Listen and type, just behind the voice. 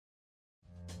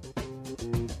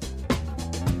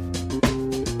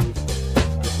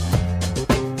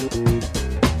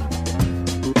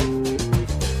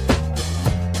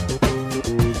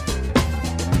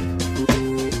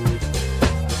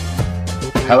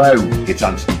Hello, it's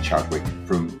Anthony Chadwick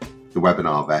from the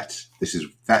Webinar Vet. This is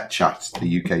VETchat,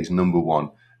 the UK's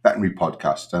 #1 veterinary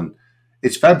podcast. And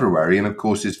it's February, and of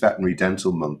course it's Veterinary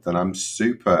Dental Month. And I'm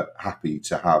super happy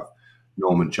to have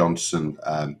Norman Johnston,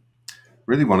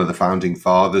 really one of the founding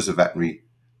fathers of veterinary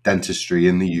dentistry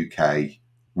in the UK,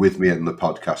 with me on the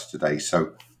podcast today.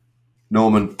 So,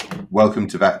 Norman, welcome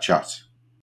to VETchat.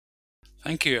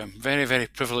 Thank you. I'm very, very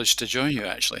privileged to join you,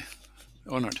 actually.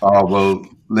 Honoured. Oh, well,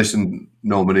 listen,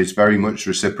 Norman, it's very much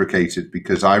reciprocated,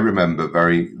 because I remember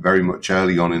very, very much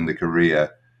early on in the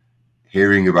career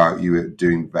hearing about you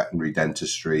doing veterinary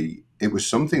dentistry. It was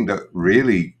something that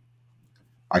really,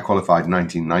 I qualified in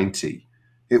 1990.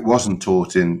 It wasn't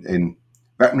taught in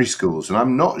veterinary schools. And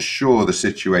I'm not sure the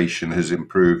situation has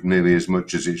improved nearly as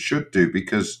much as it should do,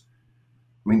 because,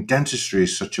 I mean, dentistry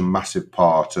is such a massive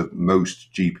part of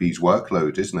most GPs'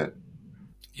 workload, isn't it?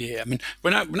 Yeah, I mean,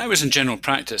 when I was in general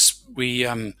practice, we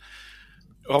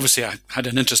obviously I had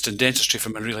an interest in dentistry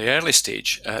from a really early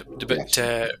stage,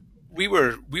 but we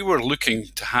were looking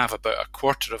to have about a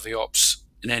quarter of the ops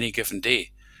in any given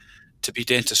day to be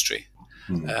dentistry.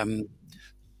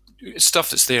 It's stuff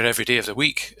that's there every day of the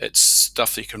week. It's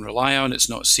stuff that you can rely on. It's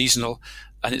not seasonal,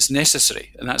 and it's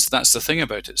necessary. And that's the thing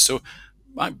about it. So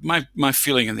my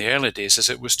feeling in the early days is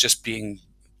it was just being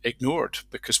ignored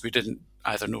because we didn't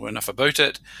either know enough about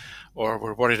it or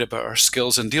were worried about our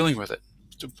skills in dealing with it.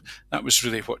 So that was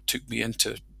really what took me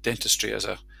into dentistry as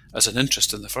an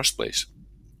interest in the first place.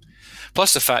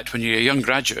 Plus the fact when you're a young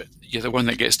graduate, you're the one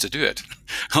that gets to do it.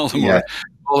 All the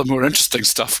more interesting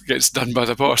stuff gets done by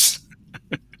the boss.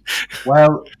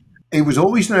 Well, it was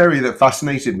always an area that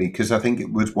fascinated me, because I think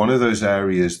it was one of those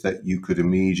areas that you could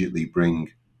immediately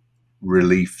bring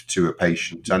relief to a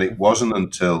patient. And it wasn't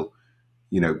until,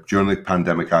 during the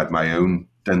pandemic, I had my own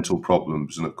dental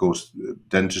problems. And of course,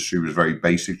 dentistry was very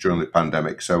basic during the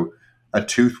pandemic. So a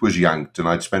tooth was yanked and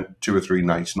I'd spent 2 or 3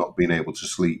 nights not being able to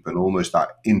sleep, and almost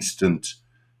that instant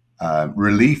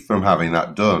relief from having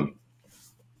that done.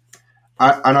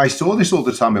 And I saw this all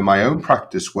the time in my own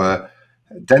practice, where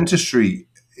dentistry,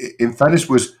 in fairness,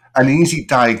 was an easy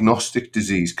diagnostic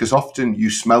disease, because often you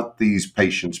smelt these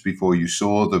patients before you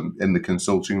saw them in the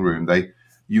consulting room.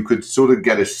 You could sort of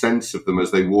get a sense of them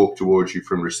as they walked towards you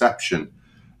from reception.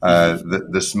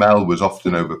 The smell was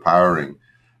often overpowering.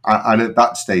 And at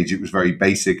that stage, it was very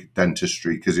basic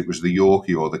dentistry, because it was the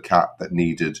Yorkie or the cat that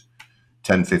needed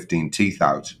 10, 15 teeth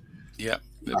out. Yeah.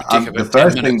 The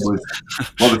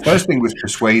first thing was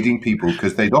persuading people,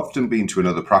 because they'd often been to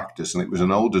another practice and it was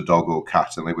an older dog or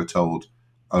cat, and they were told,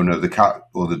 oh no, the cat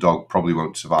or the dog probably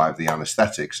won't survive the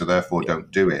anesthetic, so therefore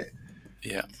don't do it.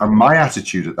 Yeah. And my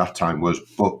attitude at that time was,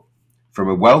 but from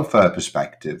a welfare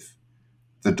perspective,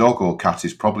 the dog or cat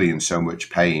is probably in so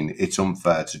much pain, it's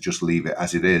unfair to just leave it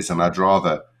as it is. And I'd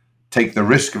rather take the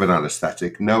risk of an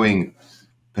anesthetic, knowing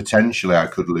potentially I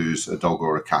could lose a dog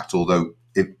or a cat, although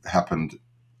it happened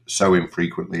so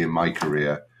infrequently in my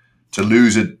career, to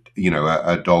lose a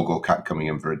dog or cat coming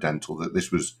in for a dental, that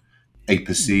this was a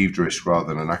perceived risk rather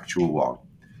than an actual one.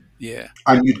 Yeah.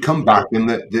 And you'd come back and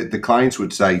the clients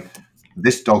would say,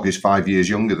 this dog is 5 years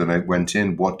younger than it went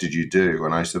in. What did you do?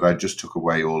 And I said, I just took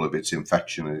away all of its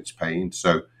infection and its pain.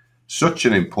 So such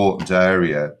an important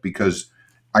area,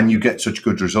 and you get such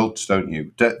good results, don't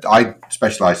you? I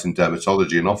specialised in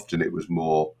dermatology, and often it was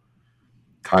more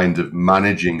kind of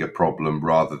managing a problem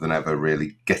rather than ever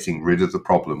really getting rid of the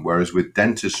problem. Whereas with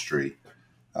dentistry,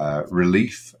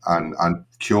 relief and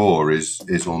cure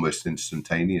is almost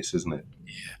instantaneous, isn't it?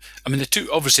 Yeah, I mean,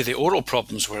 obviously the oral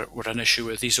problems were an issue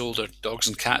with these older dogs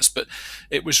and cats, but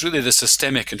it was really the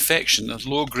systemic infection, the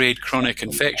low-grade chronic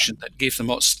infection, that gave them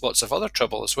lots of other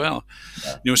trouble as well.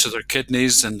 Yeah. So their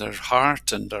kidneys and their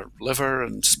heart and their liver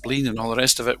and spleen and all the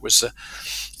rest of it was.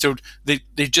 So they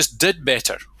just did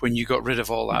better when you got rid of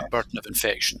all that burden of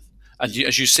infection. And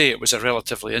as you say, it was a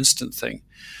relatively instant thing.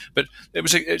 But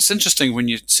it's interesting when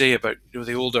you say about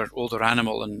the older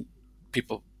animal and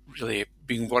people really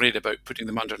being worried about putting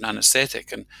them under an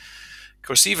anaesthetic. And of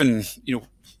course, even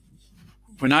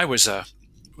when I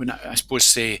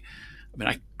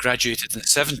graduated in the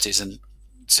 70s, and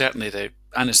certainly the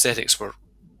anaesthetics were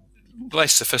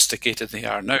less sophisticated than they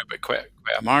are now, but quite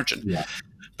a margin. Yeah.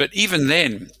 But even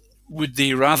then, would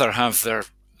they rather have their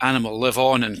animal live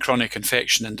on in chronic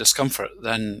infection and discomfort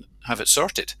than have it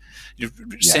sorted?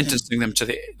 Sentencing them to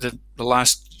the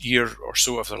last year or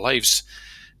so of their lives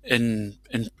in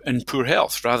poor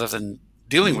health rather than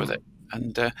dealing with it.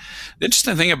 And the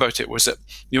interesting thing about it was that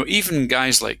even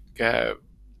guys like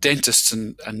dentists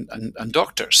and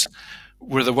doctors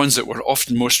were the ones that were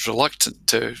often most reluctant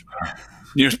to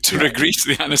to agree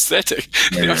to the anaesthetic.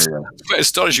 Yeah, yeah, yeah. It's quite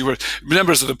astonishing. Where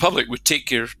members of the public would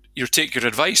take your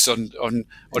advice on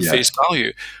Yes. face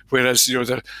value, whereas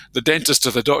the dentist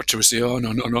or the doctor would say, "Oh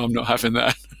no, no, no, I'm not having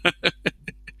that."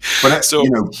 But, So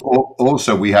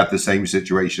also we had the same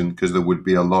situation because there would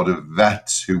be a lot of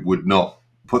vets who would not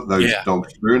put those yeah,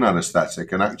 dogs through an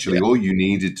anesthetic. And actually, yeah, all you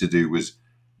needed to do was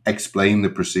explain the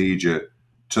procedure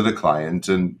to the client.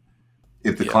 And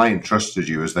if the yeah, client trusted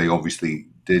you, as they obviously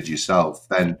did yourself,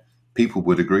 then people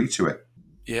would agree to it.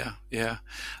 yeah, yeah.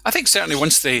 I think certainly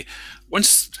once there's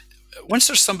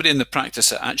somebody in the practice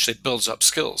that actually builds up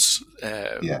skills,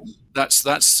 Yeah.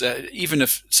 that's even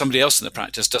if somebody else in the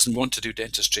practice doesn't want to do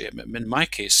dentistry. In my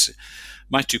case,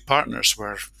 my two partners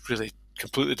were really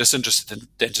completely disinterested in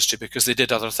dentistry because they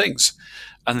did other things,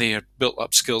 and they had built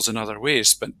up skills in other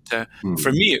ways. But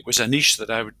for me, it was a niche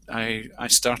that I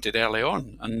started early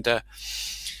on, and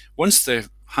once the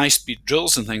high-speed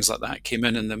drills and things like that came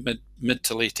in the mid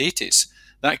to late 80s,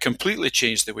 that completely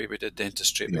changed the way we did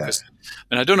dentistry. Yeah. Because,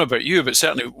 and I don't know about you, but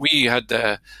certainly we had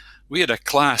a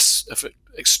class of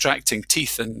extracting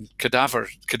teeth in cadaver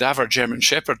German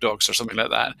Shepherd dogs or something like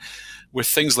that, with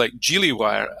things like Geely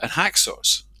wire and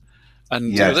hacksaws.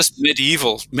 And Yes. this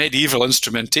medieval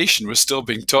instrumentation was still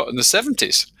being taught in the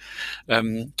 70s.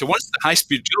 So once the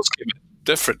high-speed drills came in,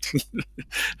 different.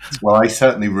 Well, I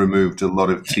certainly removed a lot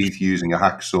of teeth using a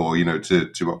hacksaw,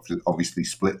 to obviously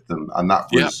split them. And that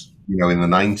was, in the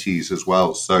 90s as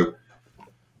well. So,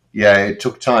 yeah, it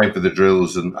took time for the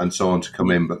drills and so on to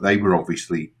come in, but they were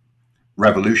obviously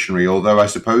revolutionary, although I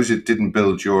suppose it didn't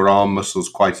build your arm muscles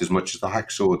quite as much as the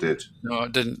hacksaw did. No,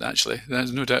 it didn't actually.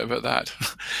 There's no doubt about that.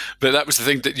 But that was the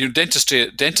thing that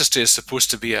dentistry is supposed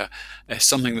to be a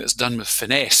something that's done with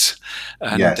finesse,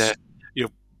 and Yes.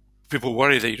 people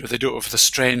worry that they don't have the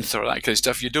strength or that kind of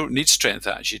stuff. You don't need strength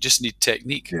actually; you just need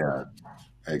technique. Yeah,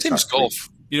 Same as exactly. golf.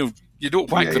 You don't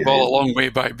whack Yeah, the yeah, ball yeah. a long way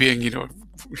by being hitting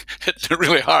it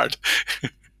really hard.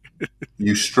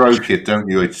 You stroke it, don't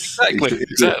you?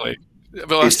 Exactly.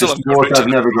 Well, I It's a still have sport reached I've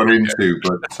never got into,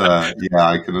 but yeah,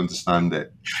 I can understand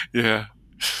it. Yeah.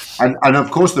 And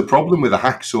of course, the problem with a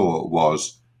hacksaw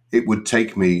was it would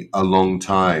take me a long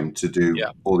time to do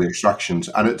Yeah. all the extractions.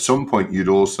 And at some point, you'd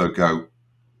also go,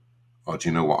 "Oh, do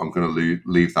you know what? I'm going to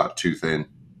leave that tooth in."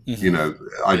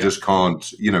 I just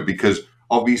can't, because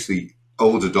obviously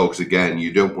older dogs, again,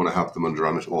 you don't want to have them under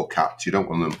anesthetic, or cats. You don't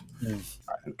want them.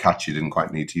 Cats, you didn't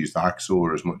quite need to use the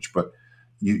hacksaw as much, but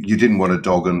you didn't want a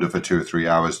dog under for 2 or 3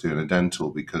 hours doing a dental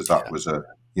because that was a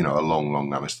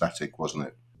long anesthetic, wasn't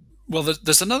it? Well,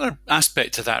 there's another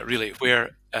aspect to that, really,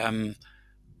 where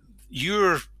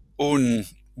your own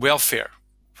welfare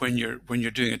when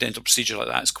you're doing a dental procedure like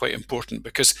that is quite important,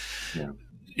 because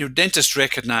dentists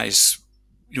recognise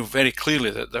very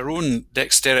clearly that their own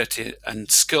dexterity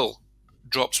and skill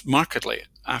drops markedly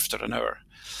after an hour.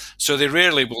 So they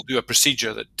rarely will do a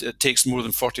procedure that takes more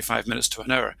than 45 minutes to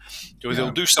an hour.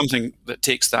 They'll do something that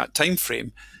takes that time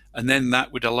frame, and then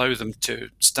that would allow them to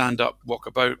stand up, walk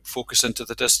about, focus into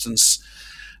the distance,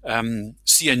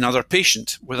 see another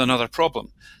patient with another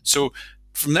problem. So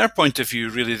from their point of view,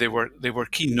 really, they were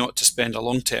keen not to spend a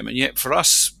long time, and yet for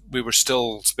us, we were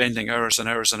still spending hours and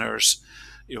hours and hours,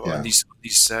 on these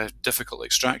difficult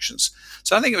extractions.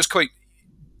 So I think it was quite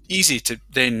easy to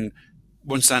then,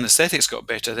 once anaesthetics got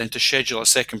better, then to schedule a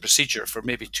second procedure for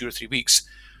maybe 2 or 3 weeks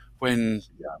when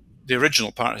the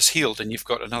original part is healed and you've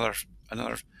got another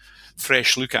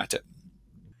fresh look at it.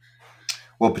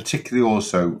 Well, particularly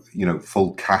also,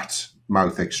 full cat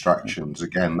mouth extractions.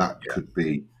 Again, that could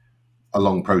be a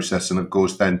long process. And of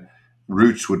course, then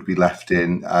roots would be left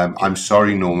in. I'm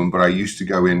sorry, Norman, but I used to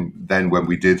go in then when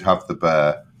we did have the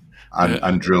burr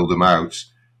and drill them out.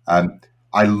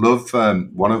 I love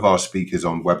one of our speakers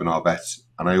on Webinar Vets,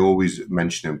 and I always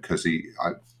mention him because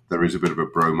there is a bit of a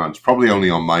bromance, probably only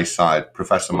on my side,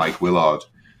 Professor Mike Willard,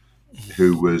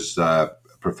 who was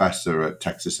professor at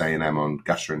Texas A&M on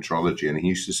gastroenterology, and he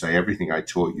used to say, everything I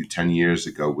taught you 10 years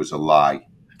ago was a lie.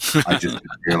 I just didn't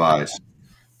realize.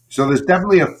 So there's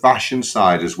definitely a fashion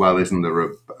side as well, isn't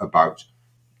there, about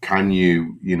can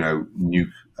you,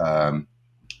 nuke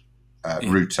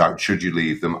roots out, should you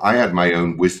leave them? I had my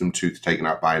own wisdom tooth taken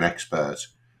out by an expert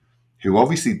who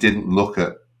obviously didn't look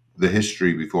at the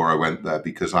history before I went there,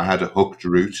 because I had a hooked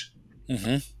root.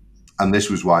 And this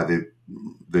was why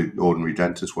the ordinary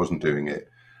dentist wasn't doing it.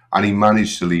 And he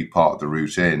managed to leave part of the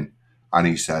root in, and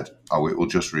he said, "Oh, it will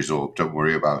just resorb. Don't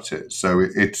worry about it." So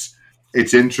it's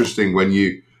interesting when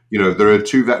there are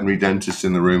two veterinary dentists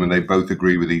in the room and they both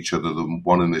agree with each other. The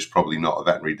one of them is probably not a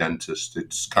veterinary dentist.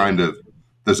 It's kind of,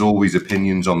 there's always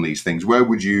opinions on these things. Where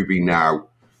would you be now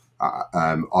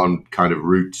on kind of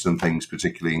roots and things,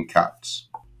 particularly in cats?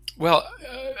 Well,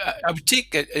 I would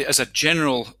take it as a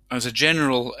general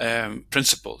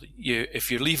principle.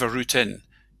 If you leave a root in,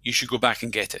 you should go back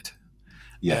and get it.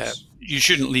 Yes. You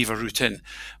shouldn't leave a root in,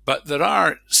 but there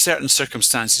are certain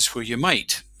circumstances where you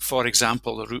might. For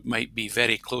example, the root might be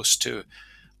very close to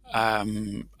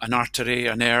an artery,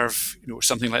 a nerve,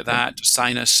 something like that,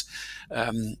 sinus,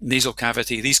 nasal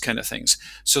cavity, these kind of things.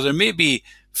 So there may be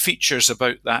features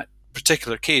about that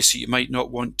particular case that you might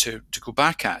not want to go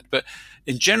back at. But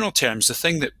in general terms, the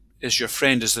thing that is your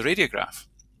friend is the radiograph.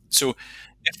 So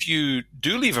if you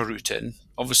do leave a root in,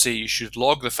 obviously you should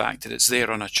log the fact that it's there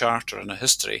on a chart or on a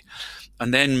history,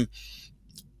 and then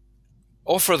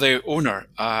offer the owner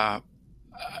a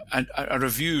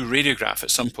review radiograph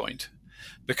at some point,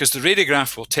 because the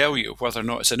radiograph will tell you whether or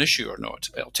not it's an issue or not.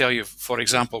 It'll tell you, for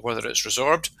example, whether it's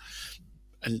resorbed,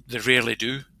 and they rarely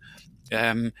do.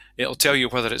 It'll tell you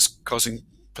whether it's causing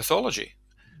pathology,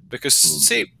 because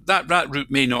say that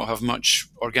root may not have much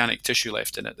organic tissue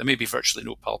left in it. There may be virtually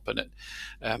no pulp in it,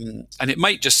 and it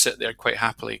might just sit there quite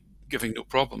happily, giving no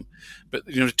problem. But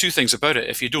two things about it: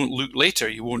 if you don't look later,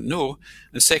 you won't know,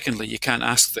 and secondly, you can't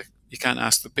ask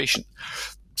the patient.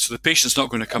 So the patient's not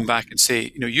going to come back and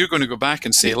say, you're going to go back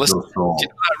and say, listen,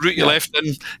 that root you left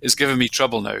in is giving me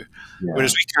trouble now. Yeah.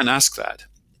 Whereas we can't ask that.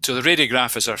 So the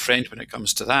radiograph is our friend when it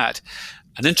comes to that.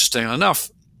 And interestingly enough,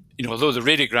 although the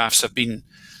radiographs have been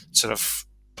sort of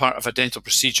part of a dental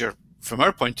procedure from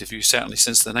our point of view, certainly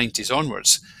since the 90s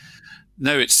onwards,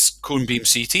 now it's cone beam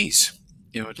CTs.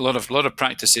 A lot of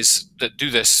practices that do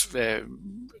this,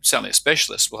 certainly a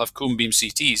specialist, will have cone beam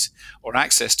CTs or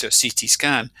access to a CT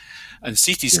scan. And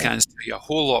CT scans tell you a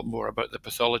whole lot more about the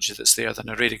pathology that's there than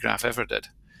a radiograph ever did.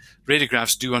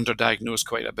 Radiographs do underdiagnose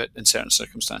quite a bit in certain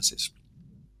circumstances.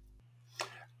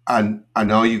 And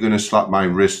are you going to slap my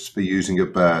wrists for using a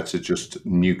bear to just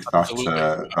nuke that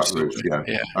route?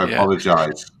 Yeah. I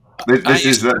apologise. This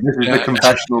is the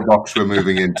confessional box we're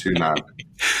moving into now.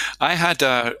 I had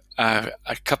a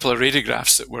couple of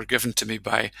radiographs that were given to me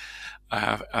by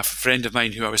a friend of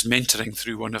mine who I was mentoring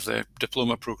through one of the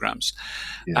diploma programs,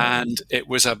 and it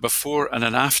was a before and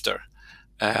an after.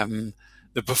 The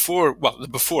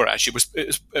before actually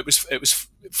it was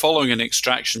following an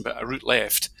extraction, but a root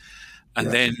left,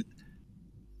 and then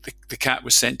the cat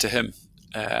was sent to him,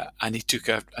 and he took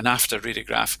an after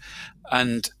radiograph,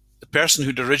 and the person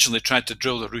who'd originally tried to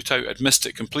drill the root out had missed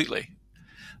it completely.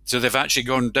 So they've actually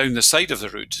gone down the side of the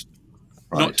root,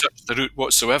 not touched the root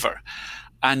whatsoever,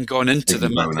 and gone into the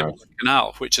mandibular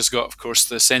canal, which has got, of course,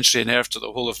 the sensory nerve to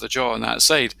the whole of the jaw on that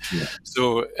side. Yeah.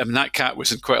 So that cat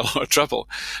was in quite a lot of trouble.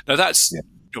 Now that's,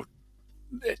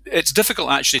 it's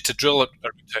difficult actually to drill a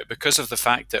root out because of the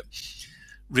fact that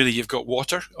really you've got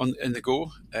water in the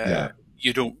go.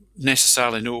 You don't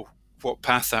necessarily know what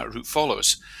path that root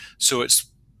follows. So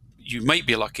you might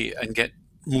be lucky and get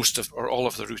most of or all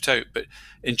of the root out, but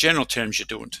in general terms you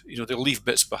don't. They'll leave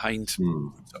bits behind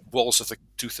walls of the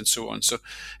tooth and so on. So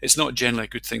it's not generally a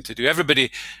good thing to do. Everybody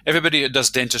who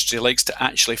does dentistry likes to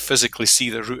actually physically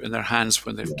see the root in their hands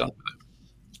when they've done it.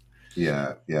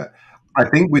 Yeah. I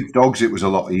think with dogs it was a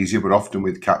lot easier, but often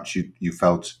with cats you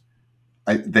felt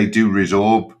they do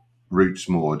resorb roots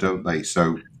more, don't they?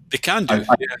 So they can do.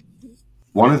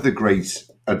 One of the great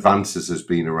advances has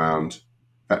been around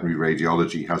veterinary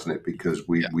radiology, hasn't it? Because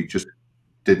we just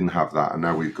didn't have that, and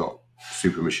now we've got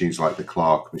super machines like the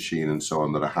Clark machine and so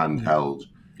on that are handheld.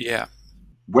 Yeah.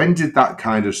 When did that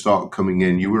kind of start coming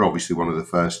in? You were obviously one of the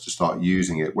first to start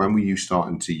using it. When were you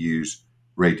starting to use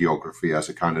radiography as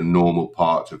a kind of normal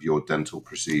part of your dental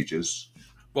procedures?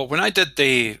 Well, when I did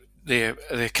the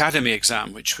academy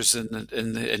exam, which was in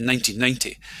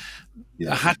 1990,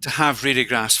 I had to have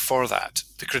radiographs for that.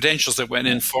 The credentials that went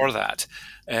in for that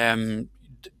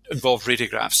involved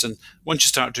radiographs, and once you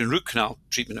start doing root canal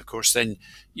treatment, of course, then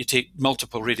you take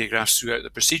multiple radiographs throughout the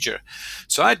procedure.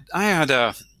 So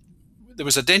there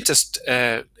was a dentist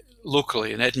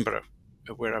locally in Edinburgh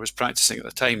where I was practicing at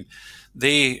the time.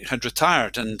 They had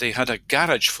retired and they had a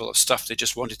garage full of stuff they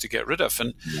just wanted to get rid of,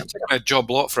 and a job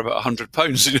lot for about £100.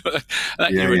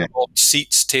 That involved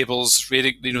seats, tables,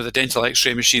 the dental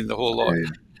X-ray machine, the whole lot.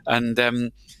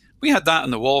 And we had that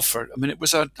on the wall it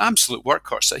was an absolute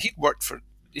workhorse. He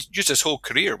used his whole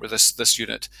career with this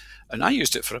unit, and I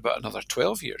used it for about another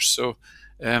 12 years. So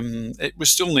it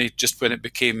was only just when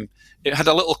it had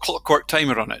a little clockwork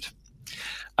timer on it.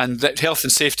 And that health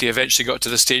and safety eventually got to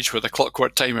the stage where the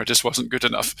clockwork timer just wasn't good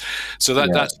enough. So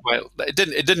that's why it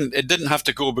didn't have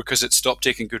to go because it stopped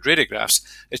taking good radiographs.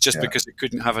 It's just because it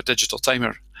couldn't have a digital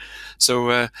timer.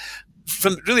 So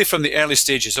from the early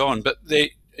stages on, but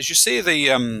as you say,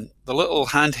 the little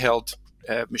handheld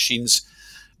machines,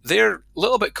 they're a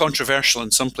little bit controversial in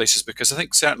some places because I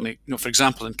think certainly, for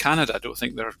example, in Canada, I don't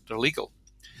think they're legal,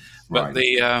 but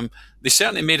Right. they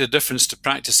certainly made a difference to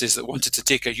practices that wanted to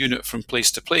take a unit from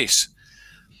place to place.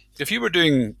 If you were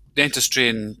doing dentistry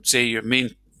in, say, your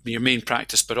main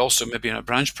practice, but also maybe in a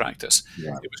branch practice,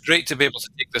 Yeah. it was great to be able to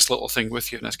take this little thing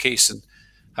with you in a case and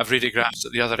have radiographs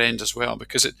at the other end as well,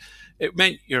 because it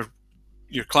meant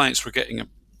your clients were getting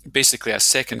basically a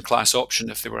second-class option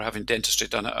if they were having dentistry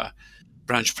done at a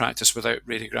branch practice without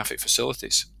radiographic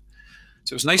facilities.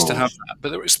 So it was nice to have that, but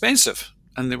they were expensive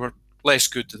and they were less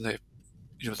good than the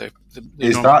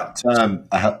Is normal.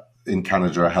 that in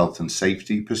Canada a health and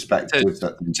safety perspective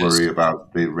that they worry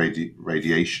about the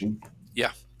radiation?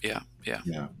 Yeah. Yeah.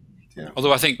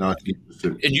 Although I think No,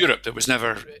 in Europe there was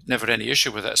never any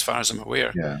issue with it, as far as I'm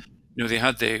aware. yeah. They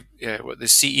had the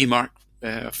CE mark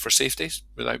for safety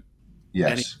without any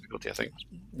Yes. difficulty, I think.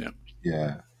 Yeah.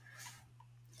 Yeah.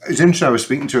 It's interesting. I was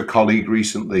speaking to a colleague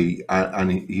recently,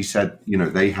 and he said,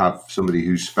 they have somebody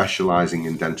who's specializing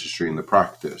in dentistry in the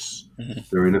practice. Mm-hmm.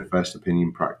 They're in a first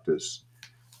opinion practice,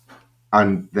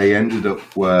 and they ended up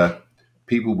where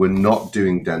people were not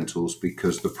doing dentals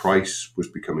because the price was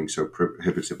becoming so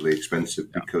prohibitively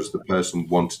expensive because the person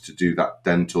wanted to do that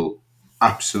dental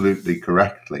absolutely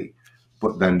correctly,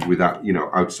 but then without,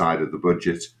 outside of the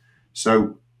budget.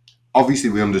 So obviously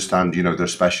we understand, there are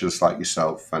specialists like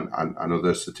yourself and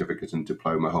other certificate and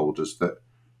diploma holders that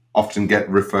often get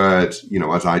referred,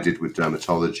 as I did with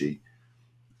dermatology,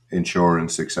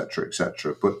 insurance, etc.,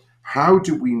 etc. But how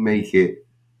do we make it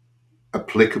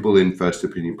applicable in first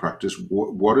opinion practice?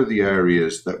 What are the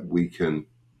areas that we can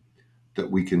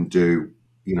do,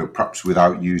 perhaps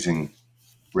without using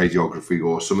radiography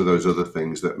or some of those other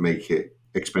things that make it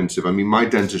expensive? I mean, my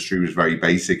dentistry was very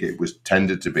basic. It was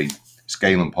tended to be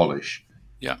scale and polish,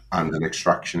 and an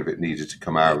extraction if it needed to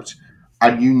come out.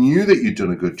 And you knew that you'd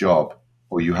done a good job,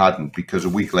 or you hadn't, because a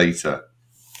week later,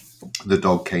 the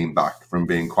dog came back from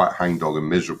being quite hangdog and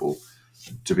miserable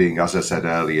to being, as I said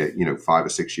earlier, 5 or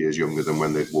 6 years younger than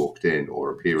when they'd walked in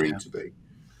or appearing to be.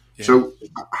 Yeah. So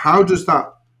how does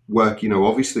that work?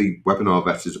 Obviously Webinar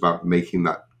Vet is about making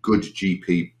that good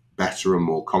GP better and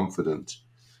more confident.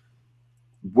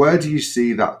 Where do you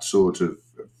see that sort of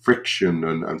friction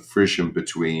and frisson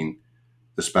between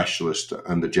the specialist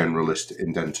and the generalist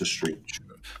in dentistry?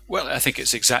 Well, I think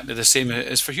it's exactly the same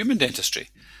as for human dentistry.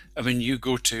 I mean, you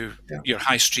go to your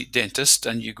high street dentist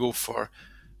and you go for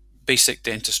basic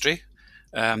dentistry,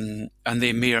 and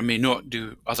they may or may not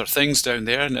do other things down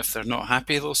there, and if they're not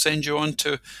happy, they'll send you on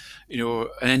to an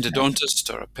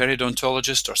endodontist or a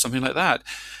periodontologist or something like that.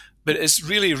 But it's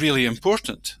really, really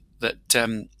important that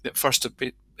that first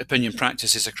opinion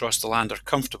practices across the land are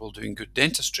comfortable doing good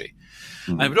dentistry.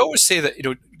 I would always say that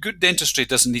good dentistry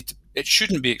it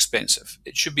shouldn't be expensive.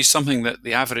 It should be something that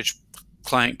the average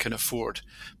client can afford,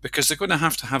 because they're going to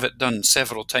have it done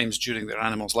several times during their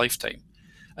animal's lifetime.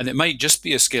 And it might just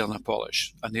be a scale and a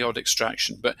polish and the odd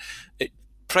extraction, but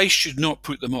price should not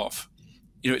put them off.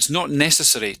 It's not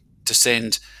necessary to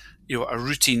send a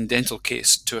routine dental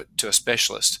case to a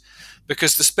specialist,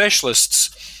 because the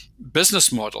specialist's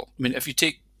business model, I mean, if you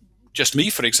take just me,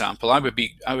 for example, I would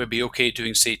be okay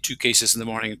doing, say, 2 cases in the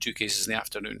morning and 2 cases in the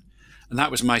afternoon. And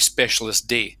that was my specialist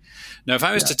day. Now, if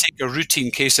I was to take a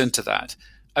routine case into that,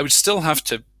 I would still have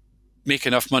to make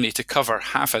enough money to cover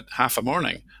half a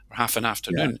morning or half an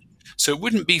afternoon. So it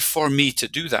wouldn't be for me to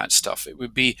do that stuff. It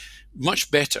would be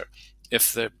much better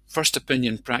if the first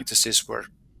opinion practices were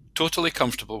totally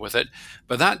comfortable with it.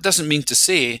 But that doesn't mean to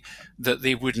say that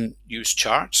they wouldn't use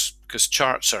charts, because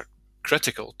charts are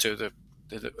critical to the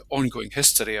ongoing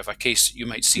history of a case that you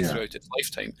might see throughout its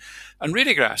lifetime. And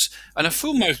radiographs, and a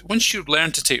full mouth, once you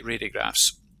learn to take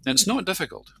radiographs, then it's not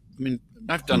difficult. I mean,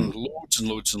 I've done loads and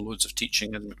loads and loads of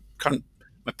teaching, and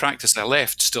my practice I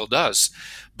left still does.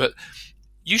 But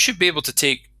you should be able to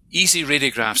take easy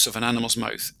radiographs of an animal's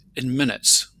mouth in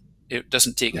minutes. It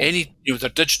doesn't take any, they're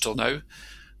digital now.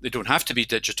 They don't have to be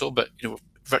digital, but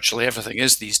virtually everything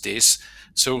is these days.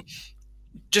 So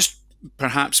just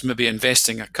perhaps maybe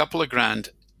investing a couple of grand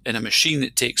in a machine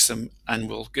that takes them and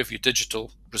will give you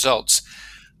digital results,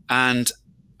 and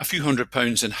a few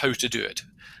 £100 in how to do it.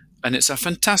 And it's a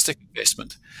fantastic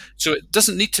investment. So it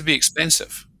doesn't need to be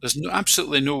expensive. There's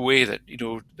absolutely no way that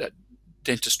that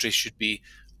dentistry should be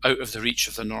out of the reach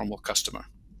of the normal customer.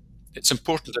 It's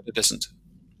important that it isn't.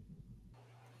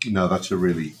 No, that's a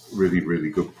really, really, really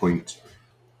good point.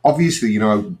 Obviously,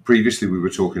 previously we were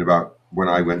talking about when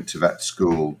I went to vet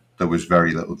school, there was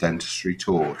very little dentistry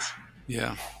taught.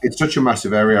 Yeah. It's such a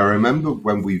massive area. I remember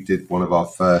when we did one of our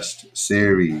first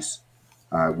series,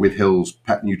 with Hill's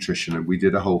Pet Nutrition, and we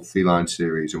did a whole feline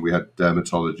series, and we had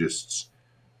dermatologists,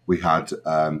 we had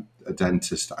a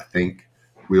dentist, I think.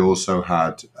 We also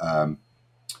had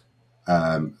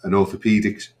an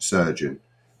orthopedic surgeon.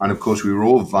 And of course, we were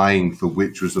all vying for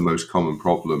which was the most common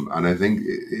problem. And I think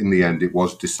in the end, it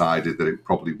was decided that it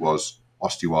probably was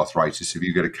osteoarthritis. If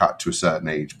you get a cat to a certain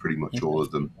age, pretty much all of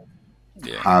them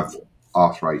have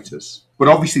arthritis. But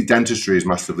obviously, dentistry is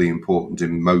massively important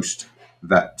in most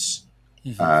vets'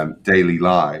 daily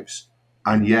lives.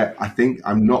 And yet, I think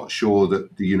I'm not sure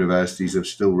that the universities have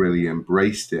still really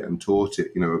embraced it and taught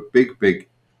it. You know, a big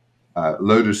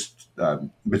load of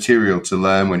material to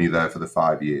learn when you're there for the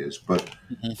 5 years. But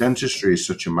dentistry is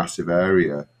such a massive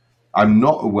area. I'm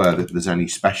not aware that there's any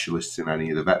specialists in any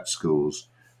of the vet schools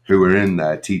who are in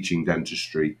there teaching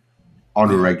dentistry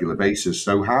on a regular basis.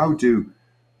 So how do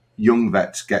young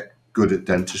vets get good at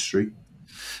dentistry?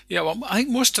 Yeah, well, I think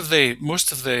most of the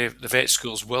vet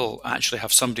schools will actually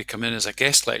have somebody come in as a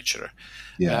guest lecturer.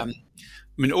 Yeah. I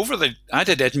mean, I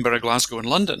did Edinburgh, Glasgow, and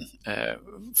London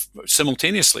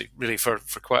simultaneously, really, for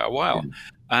quite a while.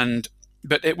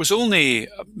 But it was only,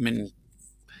 I mean,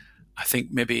 I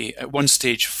think maybe at one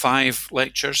stage 5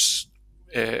 lectures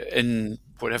in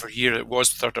whatever year it was,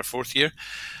 3rd or 4th year,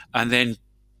 and then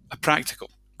a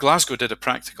practical. Glasgow did a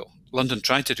practical. London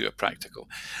tried to do a practical.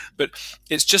 But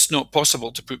it's just not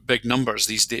possible to put big numbers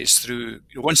these days through.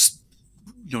 Once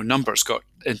numbers got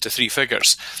into 3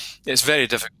 figures, it's very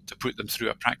difficult to put them through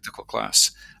a practical class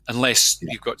unless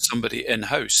you've got somebody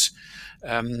in-house.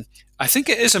 I think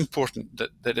it is important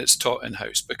that it's taught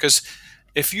in-house, because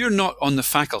if you're not on the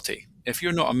faculty, if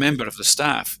you're not a member of the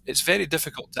staff, it's very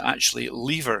difficult to actually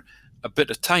lever a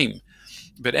bit of time.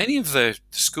 But any of the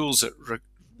schools that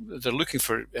they're looking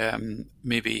for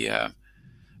maybe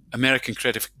American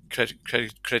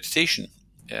accreditation,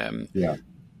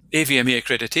 AVMA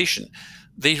accreditation,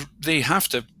 they have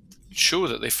to show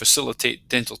that they facilitate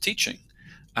dental teaching.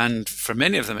 And for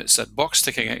many of them, it's a box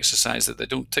ticking exercise that they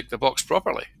don't tick the box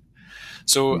properly.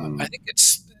 So I think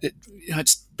it's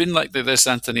been like this,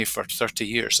 Anthony, for 30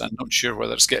 years. I'm not sure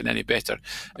whether it's getting any better.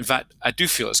 In fact, I do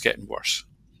feel it's getting worse,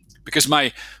 because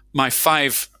my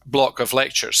 5 block of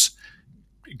lectures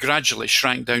gradually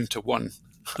shrank down to 1.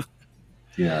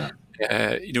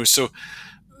 So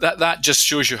that just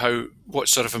shows you what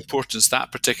sort of importance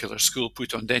that particular school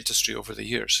put on dentistry over the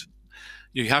years.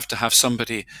 You have to have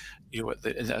somebody,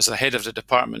 as the head of the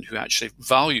department, who actually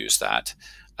values that.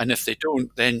 And if they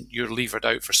don't, then you're levered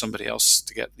out for somebody else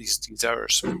to get these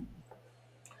hours.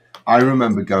 I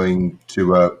remember going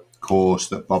to a course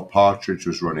that Bob Partridge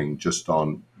was running just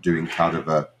on doing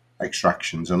cadaver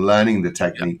extractions and learning the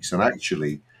techniques. And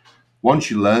actually,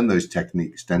 once you learn those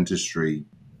techniques, dentistry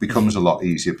becomes a lot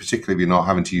easier, particularly if you're not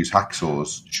having to use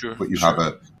hacksaws, but you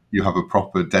have a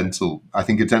proper dental. I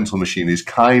think a dental machine is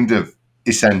kind of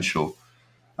essential.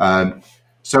 And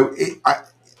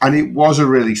it was a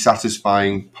really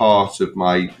satisfying part of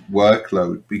my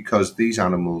workload, because these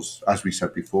animals, as we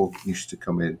said before, used to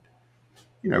come in,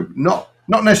 not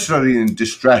necessarily in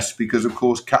distress, because of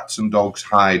course cats and dogs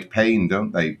hide pain,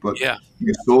 don't they? But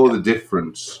you saw the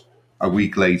difference a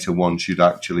week later once you'd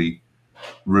actually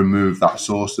remove that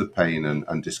source of pain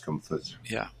and discomfort.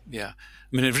 Yeah.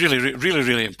 I mean, it's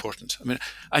really important. I mean,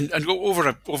 and go over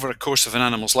a course of an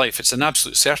animal's life, it's an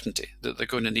absolute certainty that they're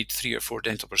going to need 3 or 4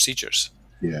 dental procedures.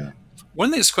 Yeah. One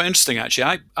thing that's quite interesting,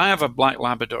 actually, I have a black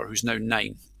Labrador who's now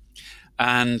 9.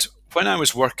 And when I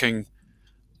was working,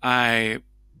 I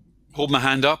hold my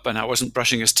hand up and I wasn't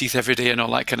brushing his teeth every day and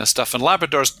all that kind of stuff. And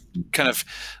Labradors kind of,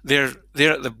 they're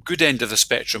at the good end of the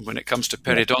spectrum when it comes to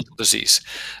periodontal disease.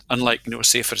 Unlike,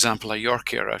 say, for example, a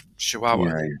Yorkie or a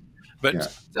Chihuahua.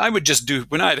 But I would just do,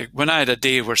 when I had a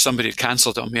day where somebody had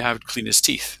cancelled on me, I would clean his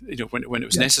teeth, when it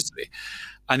was necessary.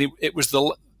 And it was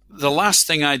the last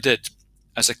thing I did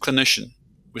as a clinician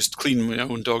was clean my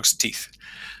own dog's teeth.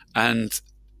 And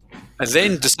I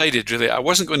then decided, really, I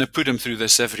wasn't going to put him through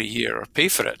this every year or pay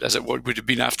for it, as it would have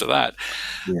been after that.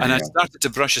 And I started to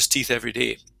brush his teeth every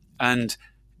day. And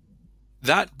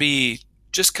that be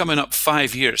just coming up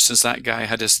 5 years since that guy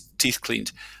had his teeth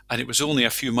cleaned. And it was only a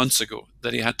few months ago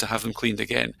that he had to have them cleaned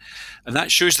again. And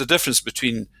that shows the difference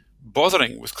between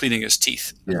bothering with cleaning his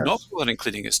teeth and not bothering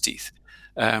cleaning his teeth.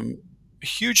 A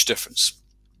huge difference.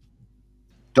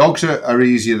 Dogs are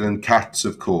easier than cats,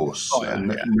 of course.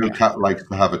 No cat likes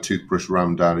to have a toothbrush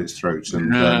rammed down its throat.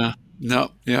 And I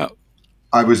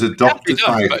was adopted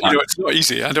by a cat. But, it's not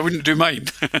easy, and I wouldn't do mine.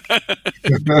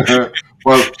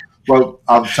 Well,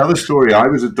 I'll tell a story. I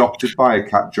was adopted by a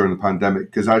cat during the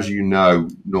pandemic because, as you know,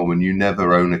 Norman, you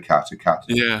never own a cat. A cat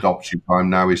adopts you.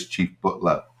 I'm now his chief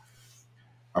butler.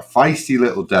 a feisty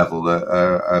little devil,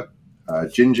 a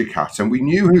ginger cat, and we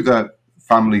knew who the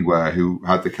family were who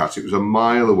had the cat. It was a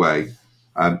mile away.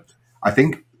 I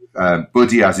think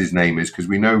Buddy, as his name is, because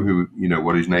we know who,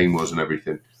 what his name was and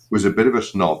everything, was a bit of a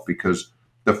snob because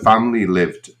the family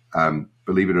lived.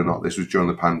 Believe it or not, this was during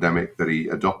the pandemic that he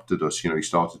adopted us. He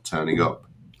started turning up.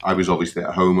 I was obviously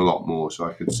at home a lot more, so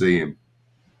I could see him.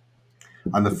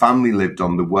 And the family lived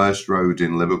on the worst road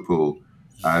in Liverpool.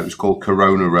 It was called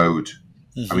Corona Road.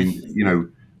 I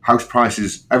mean, house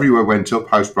prices everywhere went up.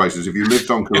 House prices. If you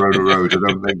lived on Corona Road, I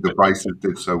don't think the prices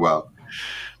did so well.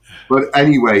 But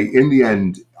anyway, in the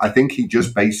end, I think he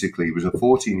just basically was a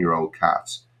 14-year-old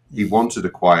cat. He wanted a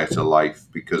quieter life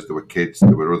because there were kids,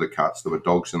 there were other cats, there were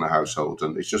dogs in the household,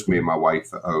 and it's just me and my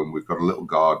wife at home. We've got a little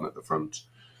garden at the front.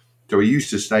 So he used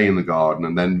to stay in the garden,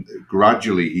 and then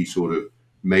gradually he sort of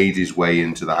made his way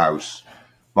into the house.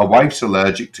 My wife's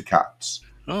allergic to cats.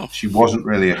 Oh. She wasn't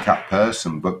really a cat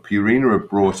person, but Purina had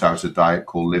brought out a diet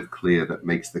called Live Clear that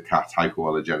makes the cat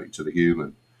hypoallergenic to the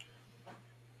human.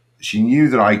 She knew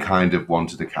that I kind of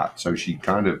wanted a cat, so she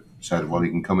kind of said, well, he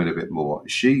can come in a bit more.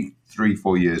 She,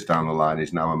 3-4 years down the line,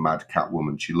 is now a mad cat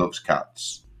woman. She loves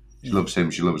cats. She loves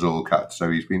him. She loves all cats. So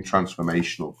he's been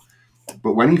transformational.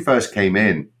 But when he first came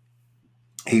in,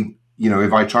 he,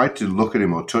 if I tried to look at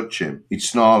him or touch him, he'd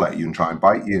snarl at you and try and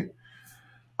bite you.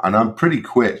 And I'm pretty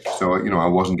quick, so, I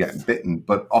wasn't getting bitten.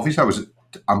 But obviously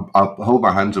I'll hold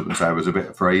my hands up and say I was a bit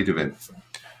afraid of him.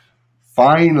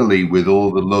 Finally, with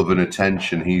all the love and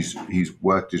attention, he's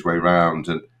worked his way around,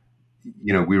 and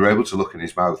we were able to look in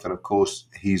his mouth, and of course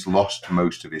he's lost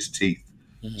most of his teeth.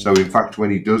 So in fact, when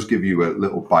he does give you a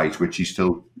little bite, which he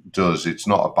still does, it's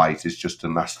not a bite; it's just a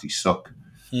nasty suck.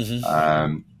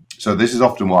 So this is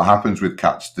often what happens with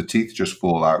cats; the teeth just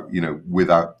fall out,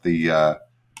 without the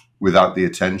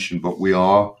attention. But we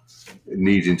are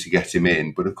needing to get him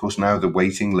in. But of course, now the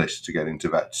waiting list to get into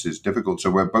vets is difficult. So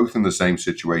we're both in the same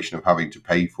situation of having to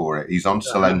pay for it. He's on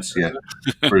Silencia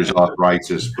for his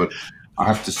arthritis, but I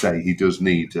have to say he does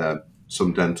need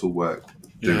some dental work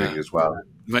doing as well.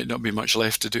 Might not be much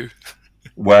left to do.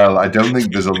 Well, I don't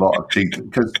think there's a lot of teeth,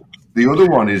 because the other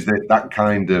one is that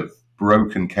kind of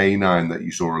broken canine that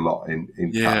you saw a lot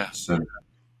in cats. And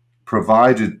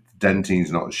provided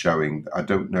dentine's not showing, I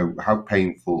don't know, how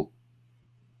painful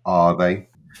are they?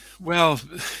 Well,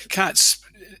 cats,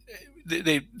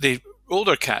 they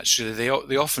older cats, they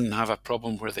often have a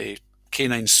problem where the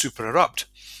canines super erupt,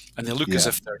 and they look as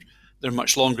if they're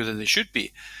much longer than they should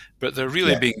be, but they're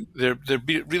really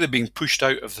really being pushed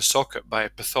out of the socket by a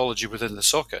pathology within the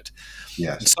socket.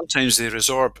 And sometimes they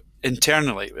resorb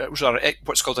internally,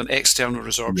 what's called an external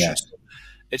resorption. So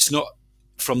it's not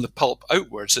from the pulp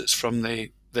outwards; it's from the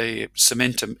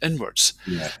cementum inwards.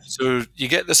 So you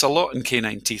get this a lot in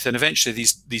canine teeth, and eventually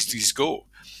these go,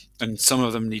 and some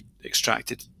of them need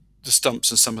extracted, the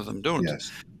stumps, and some of them don't.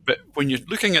 But when you're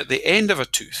looking at the end of a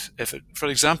tooth, for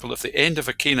example, if the end of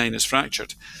a canine is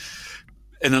fractured,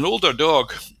 in an older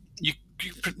dog, you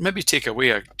maybe take away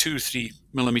a 2-3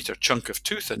 millimeter chunk of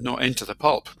tooth and not enter the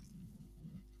pulp,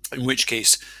 in which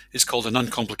case it's called an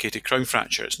uncomplicated crown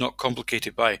fracture. It's not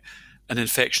complicated by an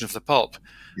infection of the pulp.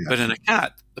 But in a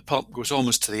cat, the pulp goes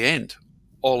almost to the end,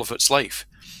 all of its life.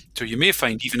 So you may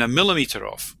find even a millimeter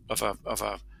off of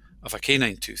a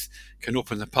canine tooth can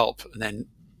open the pulp, and then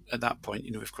at that point,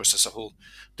 of course, there's a whole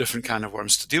different can of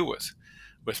worms to deal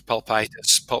with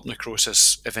pulpitis, pulp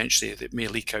necrosis. Eventually, that may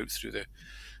leak out through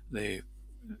the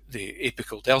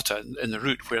apical delta in the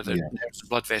root where the nerves and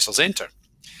blood vessels enter.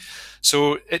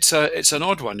 So it's an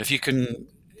odd one. If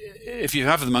you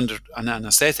have them under an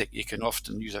anaesthetic, you can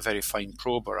often use a very fine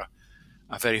probe or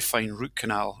a very fine root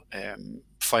canal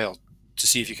file to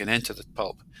see if you can enter the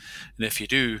pulp. And if you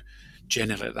do,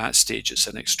 generally at that stage, it's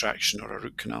an extraction or a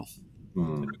root canal. The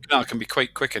root canal can be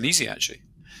quite quick and easy, actually,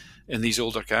 in these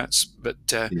older cats. But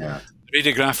the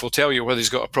radiograph will tell you whether he's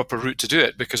got a proper root to do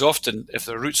it, because often, if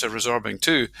the roots are resorbing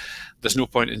too, there's no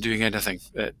point in doing anything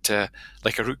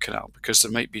like a root canal, because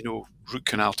there might be no root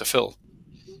canal to fill.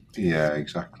 Yeah,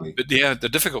 exactly. But the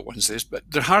difficult ones, but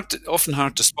they're often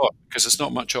hard to spot because it's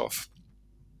not much off.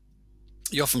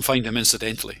 You often find them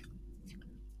incidentally.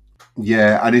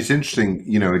 Yeah, and it's interesting,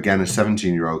 again, a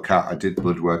 17-year-old cat, I did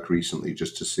blood work recently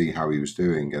just to see how he was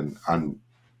doing, and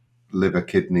liver,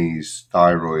 kidneys,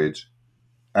 thyroid,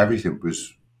 everything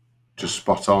was just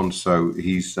spot on. So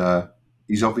he's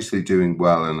obviously doing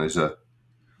well, and is a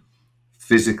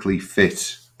physically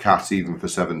fit cat even for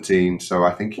 17. So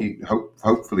I think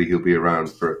hopefully he'll be around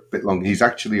for a bit longer. He's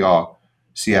actually our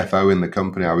CFO in the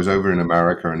company. I was over in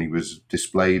America, and he was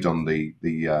displayed on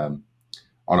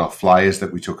on our flyers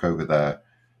that we took over there.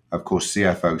 of course,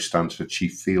 CFO stands for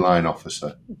Chief Feline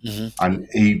Officer. Mm-hmm. And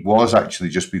he was actually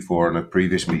just before in a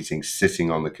previous meeting sitting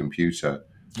on the computer,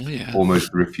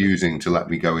 almost refusing to let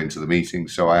me go into the meeting.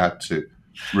 So I had to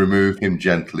remove him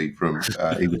gently from,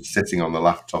 he was sitting on the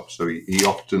laptop. So he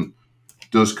often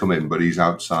does come in, but he's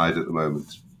outside at the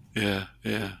moment. Yeah.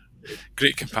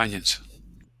 Great companions.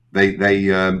 They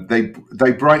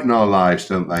brighten our lives,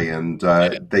 don't they? And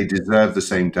they deserve the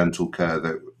same dental care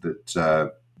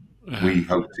that we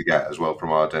hope to get as well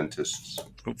from our dentists.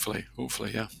 Hopefully,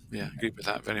 yeah. Agree with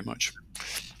that very much.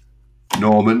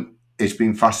 Norman, it's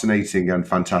been fascinating and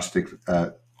fantastic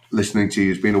listening to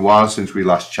you. It's been a while since we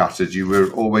last chatted. You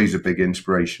were always a big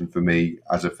inspiration for me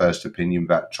as a first opinion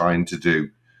vet trying to do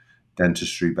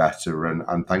dentistry better.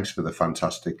 And thanks for the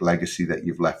fantastic legacy that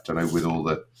you've left, I know, with all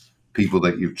the people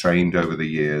that you've trained over the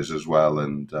years as well.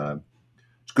 And it's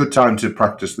a good time to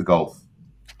practice the golf.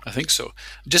 I think so.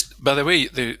 Just by the way,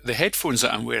 the headphones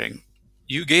that I'm wearing,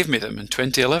 you gave me them in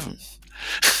 2011.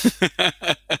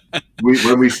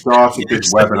 When we started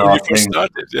this webinar thing.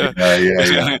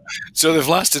 Yeah. So they've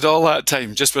lasted all that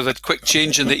time, just with a quick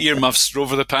change in the earmuffs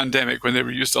over the pandemic when they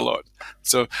were used a lot.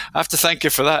 So I have to thank you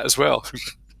for that as well.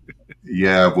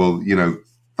 Yeah, well,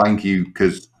 thank you,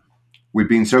 because we've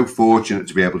been so fortunate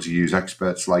to be able to use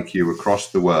experts like you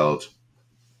across the world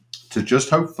to just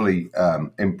hopefully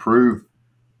improve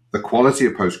the quality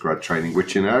of postgrad training,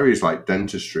 which in areas like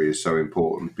dentistry is so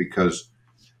important, because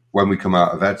when we come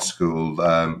out of vet school,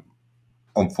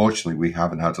 unfortunately, we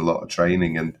haven't had a lot of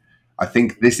training. And I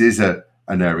think this is an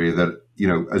area that,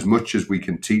 as much as we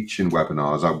can teach in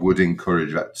webinars, I would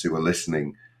encourage vets who are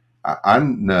listening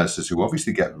and nurses who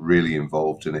obviously get really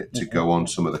involved in it to go on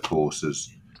some of the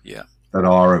courses that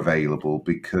are available,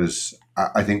 because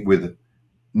I think with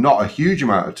not a huge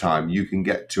amount of time, you can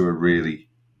get to a really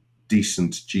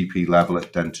decent GP level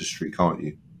at dentistry, can't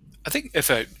you? I think if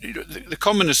the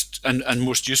commonest and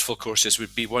most useful courses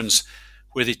would be ones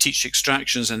where they teach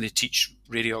extractions and they teach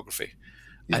radiography.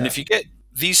 Yeah. And if you get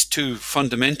these two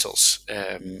fundamentals,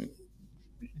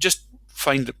 just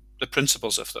find the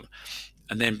principles of them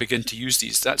and then begin to use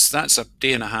these. That's a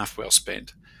day and a half well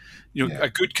spent. A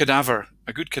good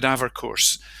cadaver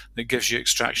course that gives you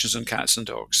extractions on cats and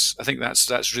dogs. I think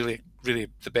that's really, really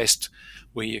the best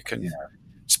way you can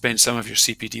spend some of your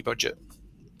CPD budget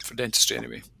for dentistry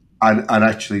anyway. And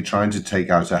actually trying to take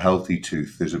out a healthy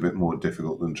tooth is a bit more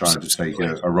difficult than trying to take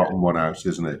a rotten one out,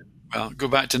 isn't it? Well, go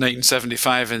back to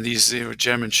 1975 and these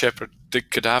German Shepherd dig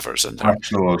cadavers and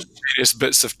various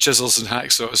bits of chisels and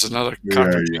hacksaws and other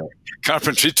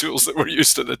carpentry tools that were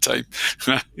used at the time.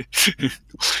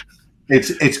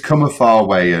 It's come a far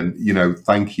way, and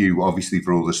thank you obviously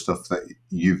for all the stuff that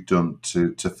you've done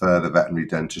to further veterinary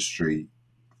dentistry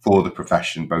for the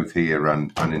profession, both here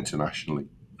and internationally.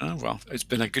 Oh, well, it's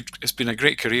been a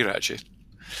great career, actually.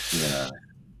 Yeah.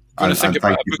 And thank you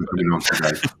for coming on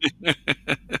today.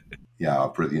 Yeah,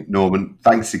 brilliant. Norman,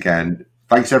 thanks again.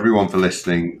 Thanks everyone for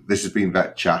listening. This has been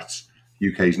VETchat,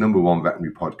 UK's #1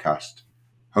 veterinary podcast.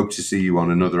 Hope to see you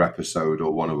on another episode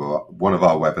or one of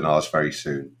our webinars very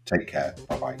soon. Take care.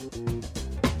 Bye-bye.